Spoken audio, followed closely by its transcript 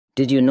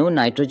Did you know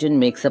nitrogen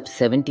makes up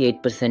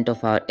 78%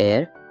 of our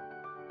air?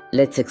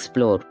 Let's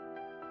explore.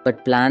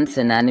 But plants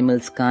and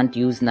animals can't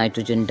use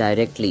nitrogen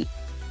directly.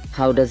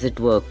 How does it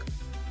work?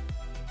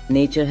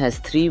 Nature has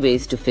 3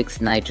 ways to fix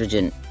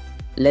nitrogen.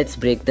 Let's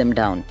break them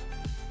down.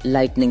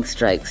 Lightning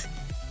strikes.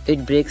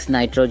 It breaks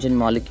nitrogen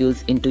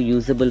molecules into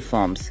usable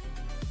forms.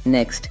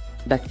 Next,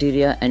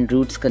 bacteria and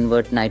roots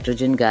convert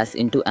nitrogen gas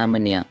into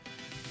ammonia.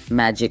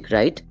 Magic,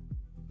 right?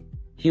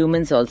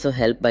 Humans also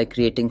help by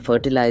creating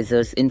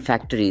fertilizers in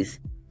factories.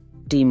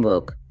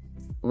 Teamwork.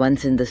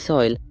 Once in the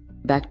soil,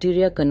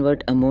 bacteria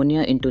convert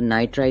ammonia into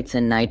nitrites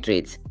and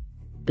nitrates.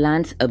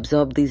 Plants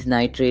absorb these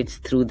nitrates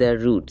through their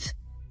roots.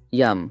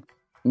 Yum!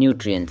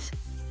 Nutrients.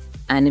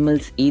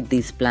 Animals eat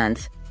these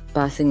plants,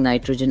 passing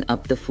nitrogen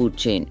up the food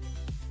chain.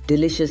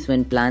 Delicious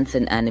when plants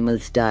and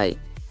animals die.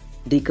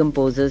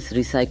 Decomposers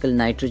recycle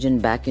nitrogen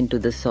back into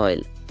the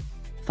soil.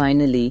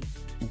 Finally,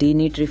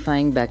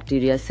 denitrifying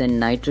bacteria send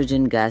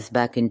nitrogen gas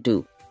back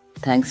into.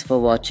 Thanks for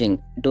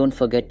watching. Don't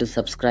forget to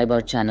subscribe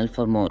our channel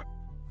for more.